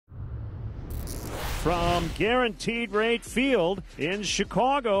from Guaranteed Rate Field in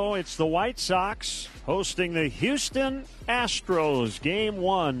Chicago. It's the White Sox hosting the Houston Astros. Game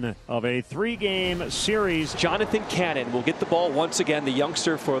 1 of a 3-game series. Jonathan Cannon will get the ball once again, the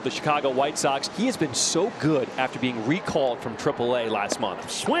youngster for the Chicago White Sox. He has been so good after being recalled from AAA last month.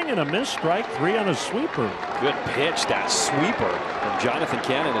 Swing and a miss, strike 3 on a sweeper. Good pitch, that sweeper from Jonathan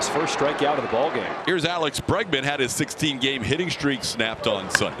Cannon, his first strikeout of the ballgame. Here's Alex Bregman, had his 16-game hitting streak snapped on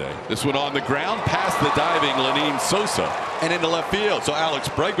Sunday. This one on the ground, past the diving Lenyn Sosa and into left field. So Alex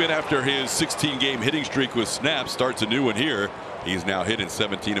Bregman, after his 16-game hitting streak was snapped, starts a new one here. He's now hit in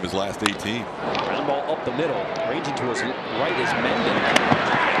 17 of his last 18. Ground ball up the middle, ranging to his right is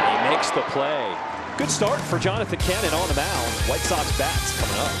Mendon. He makes the play. Good start for Jonathan Cannon on the mound. White Sox bats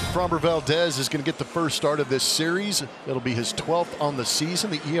coming up. Framber Valdez is going to get the first start of this series. It'll be his 12th on the season.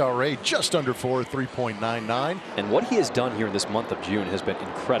 The ERA just under 4, 3.99. And what he has done here in this month of June has been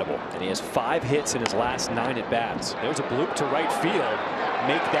incredible. And he has 5 hits in his last 9 at-bats. There's a bloop to right field.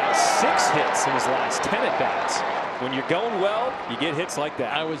 Make that 6 hits in his last 10 at-bats. When you're going well, you get hits like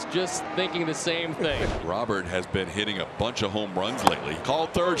that. I was just thinking the same thing. Robert has been hitting a bunch of home runs lately.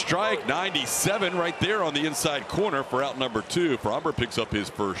 Called third strike, 97 right there on the inside corner for out number 2. Framber picks up his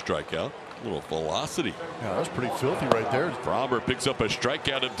first strikeout. A little velocity. Yeah, that was pretty filthy right there. Framber picks up a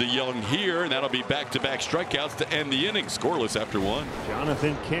strikeout of DeYoung here, and that'll be back-to-back strikeouts to end the inning. Scoreless after 1.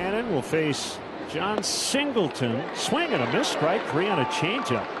 Jonathan Cannon will face John Singleton. Swing and a miss, strike 3 on a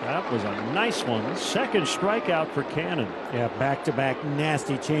changeup. That was a nice one. Second strikeout for Cannon. Yeah, back-to-back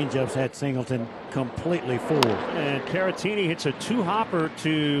nasty changeups had Singleton completely fooled. And Caratini hits a 2-hopper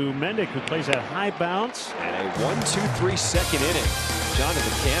to Mendick, who plays that high bounce. And a 1-2-3 second inning.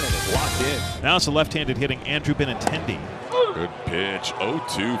 Jonathan Cannon is locked in. Now it's a left-handed hitting Andrew Benintendi. Good pitch.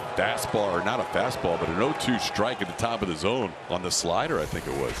 0-2 fastball, or not a fastball, but an 0-2 strike at the top of the zone on the slider, I think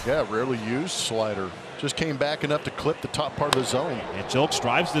it was. Yeah, rarely used slider. Just came back enough to clip the top part of the zone. And Jolks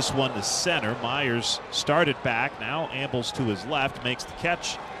drives this one to center. Myers started back, now ambles to his left, makes the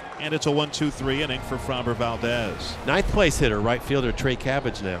catch, and it's a 1-2-3 inning for Framber Valdez. Ninth place hitter, right fielder Trey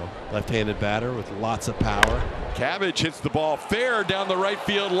Cabbage now. Left-handed batter with lots of power. Cabbage hits the ball fair down the right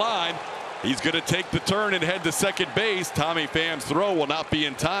field line. He's going to take the turn and head to second base. Tommy Pham's throw will not be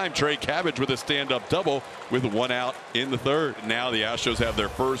in time. Trey Cabbage with a stand-up double with 1 out in the 3rd. Now the Astros have their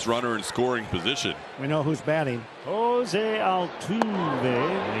first runner in scoring position. We know who's batting. Jose Altuve.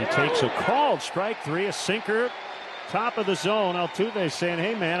 And he takes a called strike 3, a sinker. Top of the zone. Altuve saying,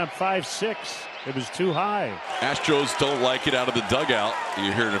 hey man, I'm 5'6". It was too high. Astros don't like it out of the dugout.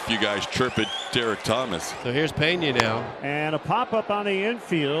 You're hearing a few guys chirp at Derek Thomas. So here's Pena now. And a pop-up on the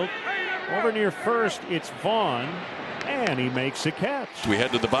infield. Over near first, it's Vaughn, and he makes a catch. We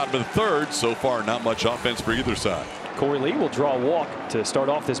head to the bottom of the 3rd. So far, not much offense for either side. Corey Lee will draw a walk to start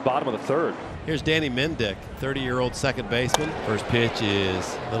off this bottom of the 3rd. Here's Danny Mendick, 30-year-old second baseman. First pitch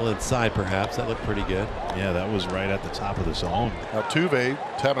is a little inside, perhaps. That looked pretty good. Yeah, that was right at the top of the zone. Altuve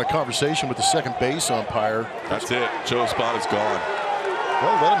having a conversation with the second base umpire. That's it. Joe Spot is gone.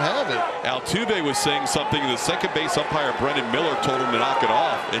 Well, let him have it. Altuve was saying something, and the second base umpire Brendan Miller told him to knock it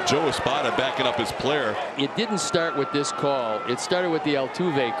off, and Joe Espada backing up his player. It didn't start with this call. It started with the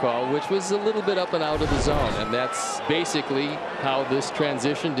Altuve call, which was a little bit up and out of the zone, and that's basically how this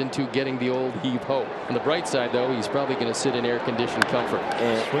transitioned into getting the old heave ho. On the bright side, though, he's probably going to sit in air-conditioned comfort.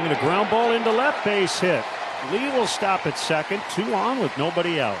 Swinging a ground ball into left, base hit. Lee will stop at second, 2 on with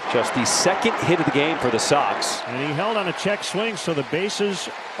nobody out. Just the second hit of the game for the Sox. And he held on a check swing, so the bases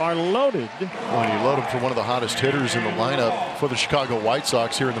are loaded. When you load him for one of the hottest hitters in the lineup for the Chicago White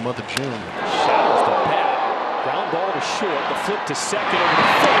Sox here in the month of June. Shadows the bat. Ground ball to short. The flip to second over to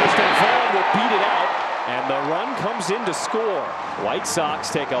first, and Vaughn will beat it out. And the run comes in to score. White Sox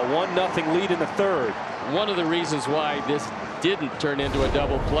take a 1-0 lead in the 3rd. One of the reasons why this didn't turn into a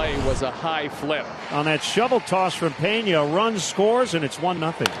double play was a high flip. On that shovel toss from Pena, a run scores, and it's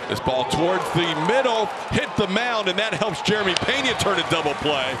 1-0. This ball towards the middle, hit the mound, and that helps Jeremy Pena turn a double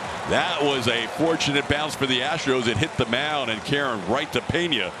play. That was a fortunate bounce for the Astros. It hit the mound and Karen right to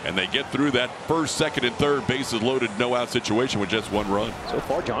Pena, and they get through that first, second, and third bases loaded, no-out situation with just 1 run. So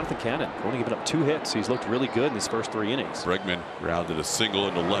far, Jonathan Cannon only given up 2 hits. He's looked really good in his first 3 innings. Bregman grounded a single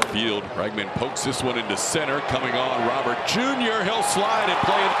into left field. Bregman pokes this one into center, coming on Robert Jr. He'll slide and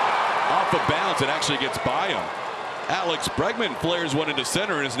play it off of bounds. It actually gets by him. Alex Bregman flares one into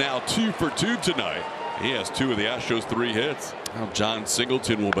center and is now 2 for 2 tonight. He has 2 of the Astros' 3 hits. Now John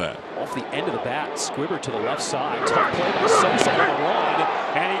Singleton will bat. Off the end of the bat, Squibber to the left side. Tough play by Sosa on the run,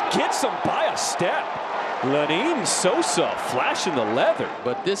 and he gets him by a step. Lenyn Sosa flashing the leather.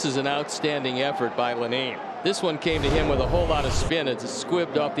 But this is an outstanding effort by Lenyn. This one came to him with a whole lot of spin. It's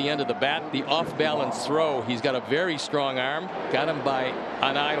squibbed off the end of the bat. The off-balance throw. He's got a very strong arm. Got him by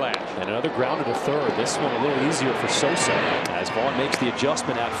an eyelash. And another grounded to third. This one a little easier for Sosa as Vaughn makes the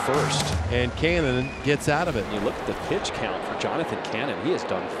adjustment at first. And Cannon gets out of it. You look at the pitch count for Jonathan Cannon. He has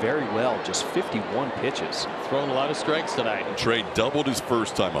done very well. Just 51 pitches. Thrown a lot of strikes tonight. Trey doubled his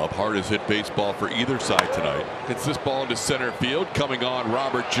first time up. Hardest hit baseball for either side tonight. Hits this ball into center field. Coming on,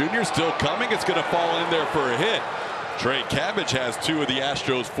 Robert Jr. still coming. It's going to fall in there for a hit. Trey Cabbage has 2 of the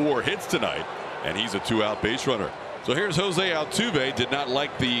Astros' 4 hits tonight, and he's a 2-out base runner. So here's Jose Altuve. Did not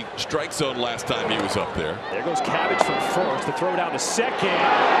like the strike zone last time he was up there. There goes Cabbage from first. The throw down to second,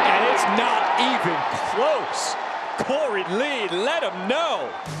 and it's not even close. Corey Lee, let him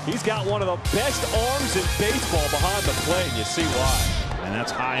know. He's got one of the best arms in baseball behind the plate, and you see why. And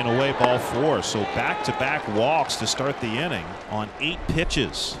that's high and away, ball 4. So back-to-back walks to start the inning on 8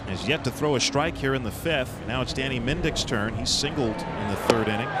 pitches. Has yet to throw a strike here in the 5th. Now it's Danny Mendick's turn. He's singled in the 3rd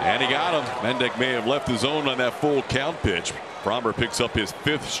inning. And he got him. Mendick may have left the zone on that full count pitch. Framber picks up his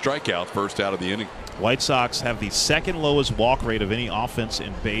 5th strikeout, first out of the inning. White Sox have the 2nd lowest walk rate of any offense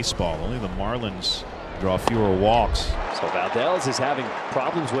in baseball. Only the Marlins draw fewer walks. So Valdez is having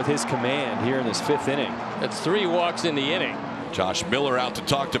problems with his command here in this 5th inning. That's 3 walks in the inning. Josh Miller out to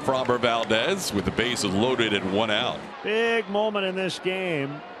talk to Framber Valdez with the bases loaded and 1 out. Big moment in this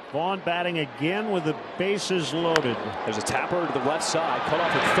game. Vaughn batting again with the bases loaded. There's a tapper to the left side, cut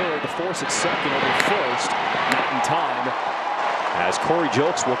off at third, to force at second over first. Not in time, as Corey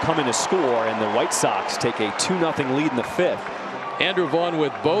Julks will come in to score, and the White Sox take a 2-0 lead in the 5th. Andrew Vaughn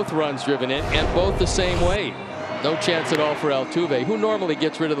with both runs driven in, and both the same way. No chance at all for Altuve, who normally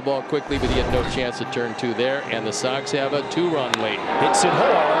gets rid of the ball quickly, but he had no chance at turn 2 there, and the Sox have a 2-run lead. Hits it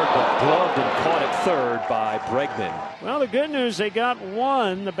hard, but gloved and caught at third by Bregman. Well, the good news, they got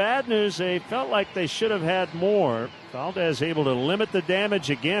 1. The bad news, they felt like they should have had more. Valdez able to limit the damage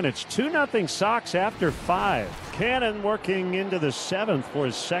again. It's 2-0 Sox after 5. Cannon working into the 7th for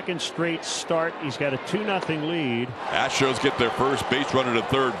his 2nd straight start. He's got a 2-0 lead. Astros get their first base runner to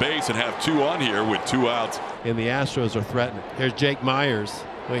third base and have 2 on here with 2 outs. And the Astros are threatening. Here's Jake Myers.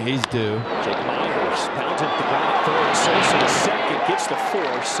 Well, he's due. Jake Myers pounds at the ground at third. Sosa to second, gets the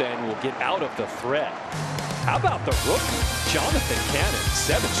force, and will get out of the threat. How about the rookie, Jonathan Cannon,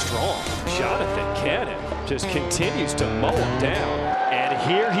 7 strong. Jonathan Cannon just continues to mow him down. And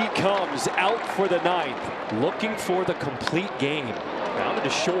here he comes out for the 9th, looking for the complete game. Rounded to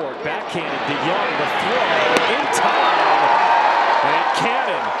short, backhanded to Young, the throw in time. And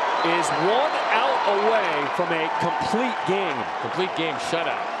Cannon is 1 out away from a complete game. Complete game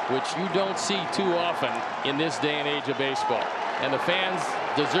shutout, which you don't see too often in this day and age of baseball. And the fans,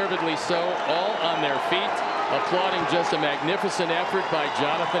 deservedly so, all on their feet, applauding just a magnificent effort by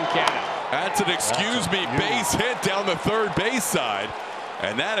Jonathan Cannon. That's an excuse me base hit down the third base side.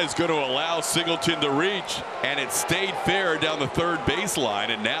 And that is going to allow Singleton to reach. And it stayed fair down the third baseline.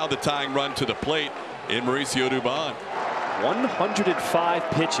 And now the tying run to the plate in Mauricio Dubon.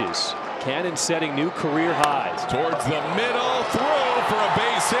 105 pitches. Cannon setting new career highs. Towards the middle, throw for a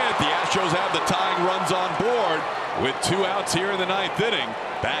base hit. The Astros have the tying runs on board with 2 outs here in the 9th inning.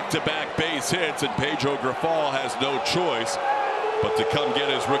 Back-to-back base hits, and Pedro Grifol has no choice but to come get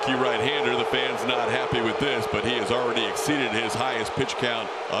his rookie right-hander. The fans not happy with this, but he has already exceeded his highest pitch count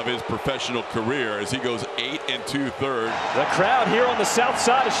of his professional career as he goes 8 2/3. The crowd here on the south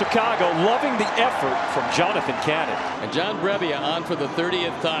side of Chicago loving the effort from Jonathan Cannon. And John Brebbia on for the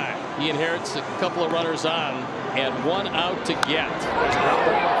 30th time. He inherits a couple of runners on and 1 out to get. There's a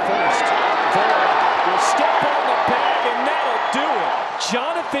number on first. Vaughn will step on the bag, and that'll do it.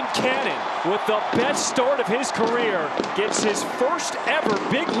 Jonathan Cannon, with the best start of his career, gets his first ever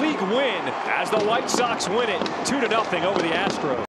big league win as the White Sox win it 2-0 over the Astros.